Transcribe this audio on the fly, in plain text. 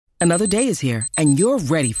Another day is here, and you're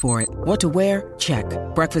ready for it. What to wear? Check.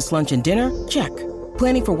 Breakfast, lunch, and dinner? Check.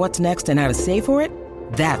 Planning for what's next and how to save for it?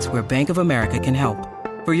 That's where Bank of America can help.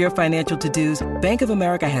 For your financial to-dos, Bank of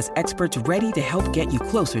America has experts ready to help get you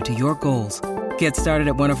closer to your goals. Get started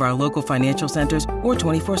at one of our local financial centers or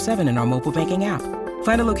 24/7 in our mobile banking app.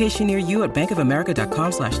 Find a location near you at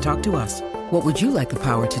bankofamerica.com/talktous. What would you like the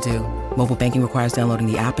power to do? Mobile banking requires downloading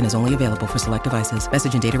the app and is only available for select devices.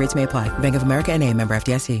 Message and data rates may apply. Bank of America N.A., member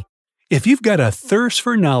FDIC. If you've got a thirst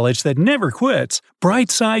for knowledge that never quits,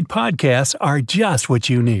 Brightside Podcasts are just what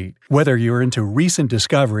you need. Whether you're into recent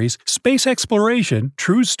discoveries, space exploration,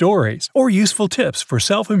 true stories, or useful tips for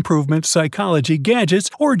self-improvement, psychology, gadgets,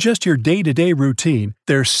 or just your day-to-day routine,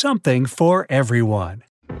 there's something for everyone.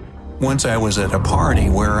 Once I was at a party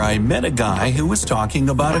where I met a guy who was talking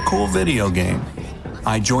about a cool video game.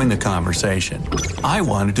 I joined the conversation. I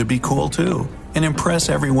wanted to be cool too and impress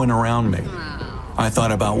everyone around me. I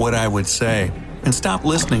thought about what I would say and stopped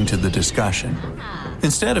listening to the discussion.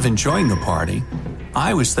 Instead of enjoying the party,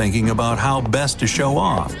 I was thinking about how best to show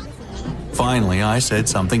off. Finally, I said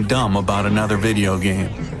something dumb about another video game.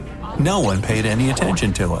 No one paid any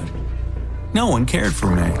attention to it. No one cared for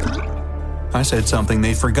me. I said something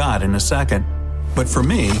they forgot in a second, but for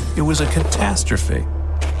me, it was a catastrophe.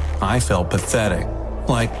 I felt pathetic,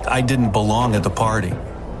 like I didn't belong at the party,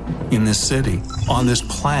 in this city, on this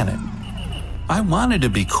planet. I wanted to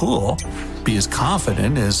be cool, be as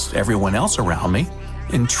confident as everyone else around me,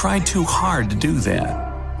 and tried too hard to do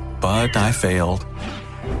that. But I failed.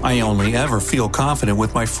 I only ever feel confident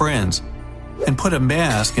with my friends and put a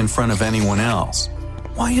mask in front of anyone else.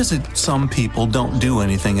 Why is it some people don't do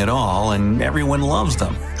anything at all and everyone loves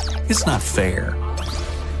them? It's not fair.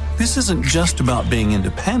 This isn't just about being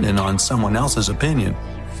independent on someone else's opinion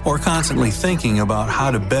or constantly thinking about how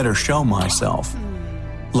to better show myself.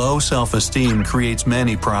 Low self-esteem creates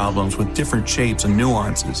many problems with different shapes and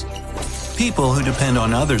nuances. People who depend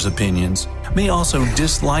on others' opinions may also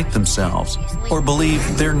dislike themselves or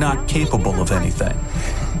believe they're not capable of anything.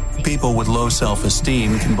 People with low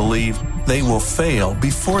self-esteem can believe they will fail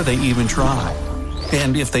before they even try.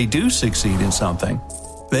 And if they do succeed in something,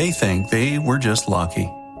 they think they were just lucky.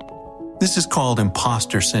 This is called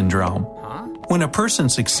imposter syndrome. When a person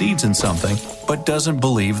succeeds in something but doesn't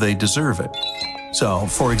believe they deserve it. So,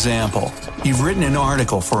 for example, you've written an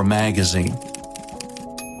article for a magazine.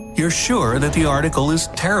 You're sure that the article is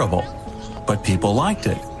terrible, but people liked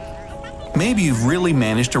it. Maybe you've really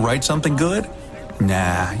managed to write something good?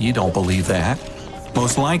 Nah, you don't believe that.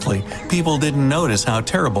 Most likely, people didn't notice how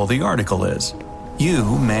terrible the article is. You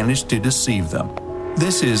managed to deceive them.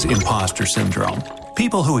 This is imposter syndrome.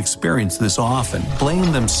 People who experience this often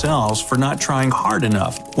blame themselves for not trying hard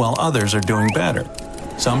enough while others are doing better.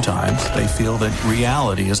 Sometimes they feel that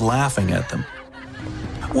reality is laughing at them.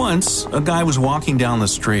 Once, a guy was walking down the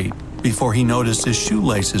street before he noticed his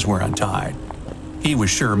shoelaces were untied. He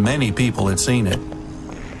was sure many people had seen it.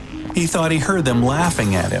 He thought he heard them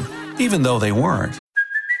laughing at him, even though they weren't.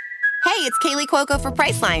 Hey, it's Kaylee Cuoco for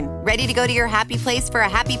Priceline. Ready to go to your happy place for a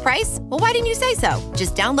happy price? Well, why didn't you say so?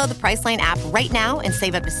 Just download the Priceline app right now and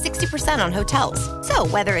save up to 60% on hotels. So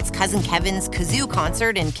whether it's Cousin Kevin's Kazoo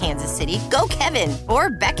Concert in Kansas City, go Kevin, or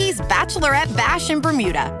Becky's Bachelorette Bash in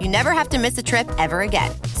Bermuda, you never have to miss a trip ever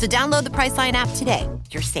again. So download the Priceline app today.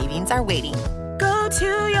 Your savings are waiting. Go to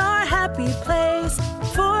your happy place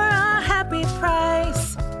for a happy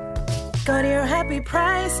price. Go to your happy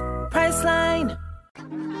price, Priceline.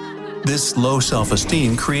 This low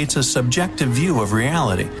self-esteem creates a subjective view of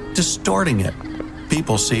reality, distorting it.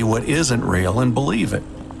 People see what isn't real and believe it.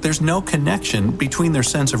 There's no connection between their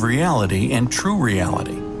sense of reality and true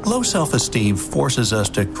reality. Low self-esteem forces us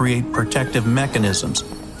to create protective mechanisms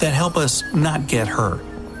that help us not get hurt.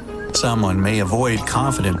 Someone may avoid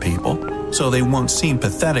confident people, so they won't seem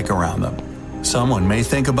pathetic around them. Someone may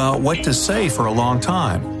think about what to say for a long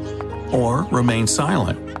time, or remain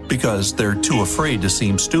silent because they're too afraid to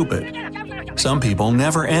seem stupid. Some people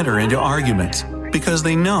never enter into arguments because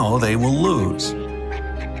they know they will lose.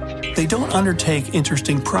 They don't undertake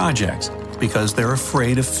interesting projects because they're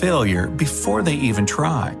afraid of failure before they even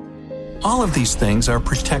try. All of these things are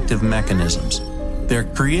protective mechanisms. They're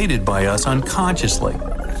created by us unconsciously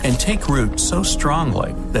and take root so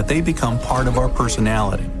strongly that they become part of our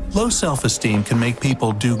personality. Low self-esteem can make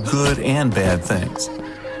people do good and bad things.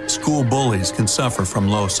 School bullies can suffer from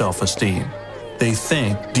low self-esteem. They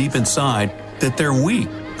think, deep inside, that they're weak,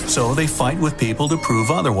 so they fight with people to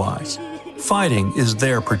prove otherwise. Fighting is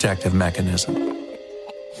their protective mechanism.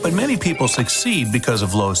 But many people succeed because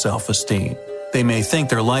of low self-esteem. They may think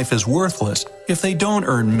their life is worthless if they don't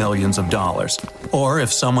earn millions of dollars, or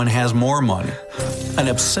if someone has more money. An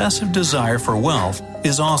obsessive desire for wealth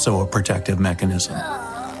is also a protective mechanism.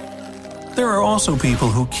 There are also people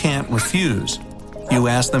who can't refuse. You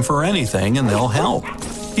ask them for anything and they'll help,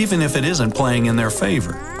 even if it isn't playing in their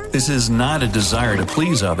favor. This is not a desire to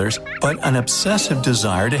please others, but an obsessive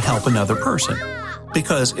desire to help another person.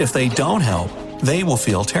 Because if they don't help, they will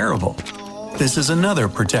feel terrible. This is another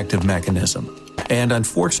protective mechanism. And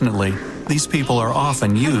unfortunately, these people are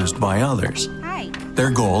often used by others.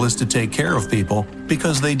 Their goal is to take care of people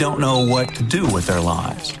because they don't know what to do with their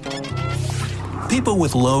lives. People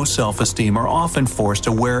with low self-esteem are often forced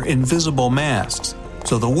to wear invisible masks,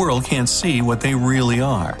 so the world can't see what they really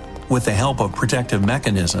are. With the help of protective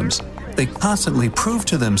mechanisms, they constantly prove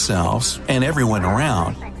to themselves and everyone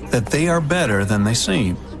around that they are better than they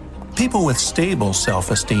seem. People with stable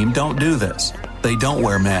self-esteem don't do this. They don't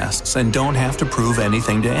wear masks and don't have to prove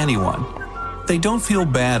anything to anyone. They don't feel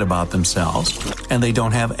bad about themselves, and they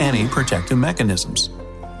don't have any protective mechanisms.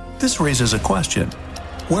 This raises a question.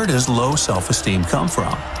 Where does low self-esteem come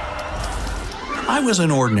from? I was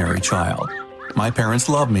an ordinary child. My parents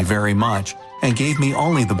loved me very much and gave me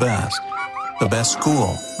only the best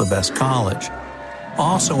school, the best college.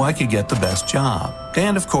 Also, I could get the best job.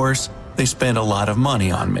 And of course, they spent a lot of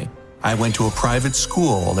money on me. I went to a private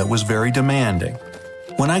school that was very demanding.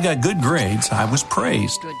 When I got good grades, I was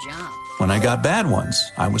praised. Good job. When I got bad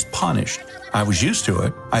ones, I was punished. I was used to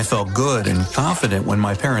it. I felt good and confident when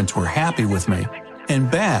my parents were happy with me, and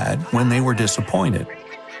bad when they were disappointed.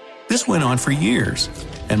 This went on for years,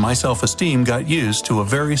 and my self-esteem got used to a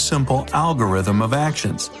very simple algorithm of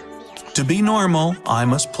actions. To be normal, I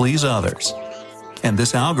must please others. And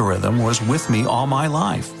this algorithm was with me all my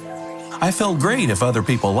life. I felt great if other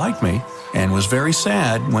people liked me, and was very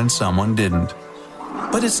sad when someone didn't.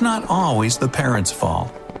 But it's not always the parents'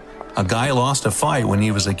 fault. A guy lost a fight when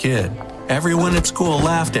he was a kid. Everyone at school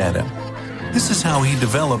laughed at him. This is how he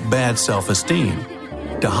developed bad self-esteem.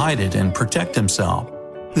 To hide it and protect himself,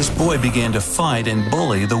 this boy began to fight and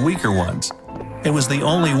bully the weaker ones. It was the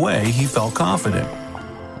only way he felt confident.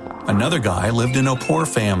 Another guy lived in a poor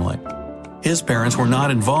family. His parents were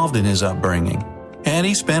not involved in his upbringing, and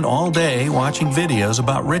he spent all day watching videos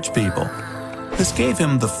about rich people. This gave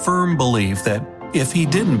him the firm belief that if he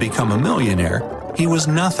didn't become a millionaire, he was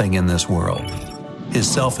nothing in this world. His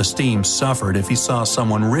self-esteem suffered if he saw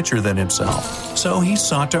someone richer than himself, so he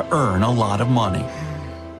sought to earn a lot of money.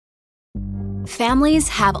 Families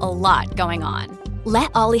have a lot going on.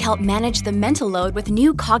 Let Ollie help manage the mental load with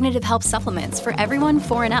new cognitive help supplements for everyone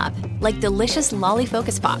 4 and up, like delicious Lolly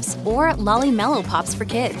Focus Pops or Lolly Mellow Pops for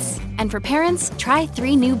kids. And for parents, try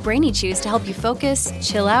 3 new Brainy Chews to help you focus,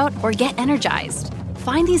 chill out, or get energized.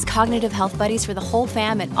 Find these cognitive health buddies for the whole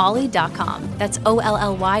fam at ollie.com. That's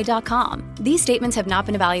OLLY.com. These statements have not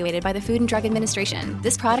been evaluated by the Food and Drug Administration.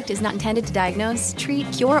 This product is not intended to diagnose,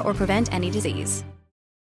 treat, cure, or prevent any disease.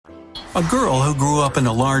 A girl who grew up in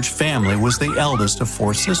a large family was the eldest of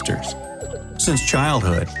 4 sisters. Since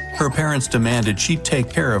childhood, her parents demanded she take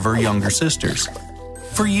care of her younger sisters.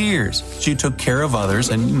 For years, she took care of others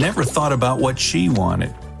and never thought about what she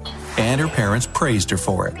wanted. And her parents praised her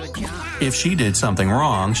for it. If she did something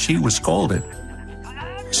wrong, she was scolded.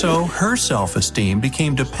 So her self-esteem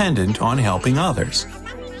became dependent on helping others.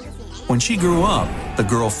 When she grew up, the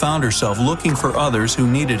girl found herself looking for others who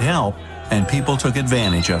needed help, and people took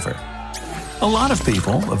advantage of her. A lot of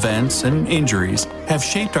people, events, and injuries have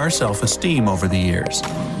shaped our self-esteem over the years.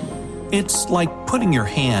 It's like putting your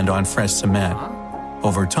hand on fresh cement.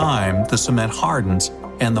 Over time, the cement hardens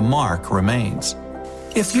and the mark remains.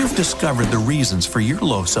 If you've discovered the reasons for your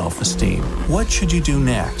low self-esteem, what should you do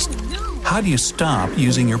next? How do you stop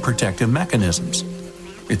using your protective mechanisms?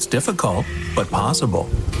 It's difficult, but possible.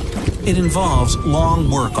 It involves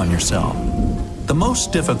long work on yourself. The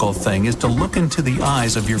most difficult thing is to look into the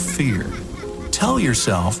eyes of your fear. Tell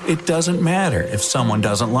yourself it doesn't matter if someone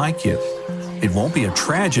doesn't like you. It won't be a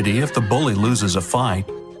tragedy if the bully loses a fight.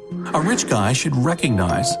 A rich guy should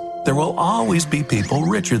recognize there will always be people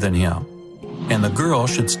richer than him. And the girl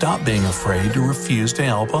should stop being afraid to refuse to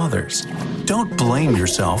help others. Don't blame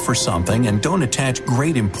yourself for something and don't attach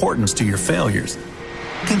great importance to your failures.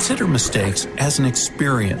 Consider mistakes as an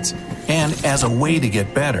experience and as a way to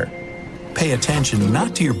get better. Pay attention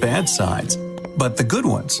not to your bad sides, but the good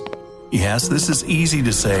ones. Yes, this is easy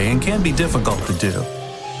to say and can be difficult to do,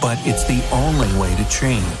 but it's the only way to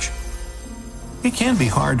change. It can be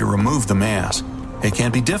hard to remove the mask. It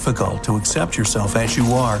can be difficult to accept yourself as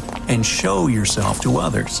you are and show yourself to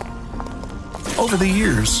others. Over the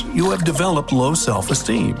years, you have developed low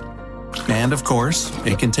self-esteem. And of course,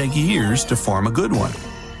 it can take years to form a good one.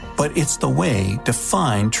 But it's the way to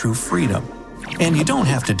find true freedom. And you don't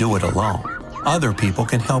have to do it alone. Other people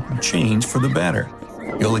can help you change for the better.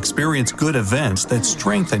 You'll experience good events that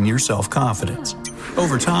strengthen your self-confidence.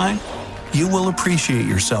 Over time, you will appreciate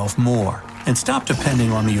yourself more and stop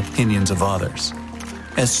depending on the opinions of others.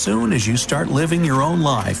 As soon as you start living your own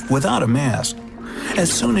life without a mask,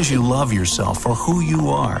 as soon as you love yourself for who you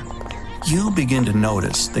are, you begin to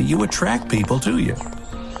notice that you attract people to you.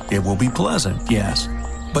 It will be pleasant, yes,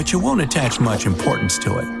 but you won't attach much importance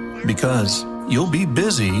to it because you'll be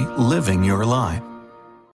busy living your life.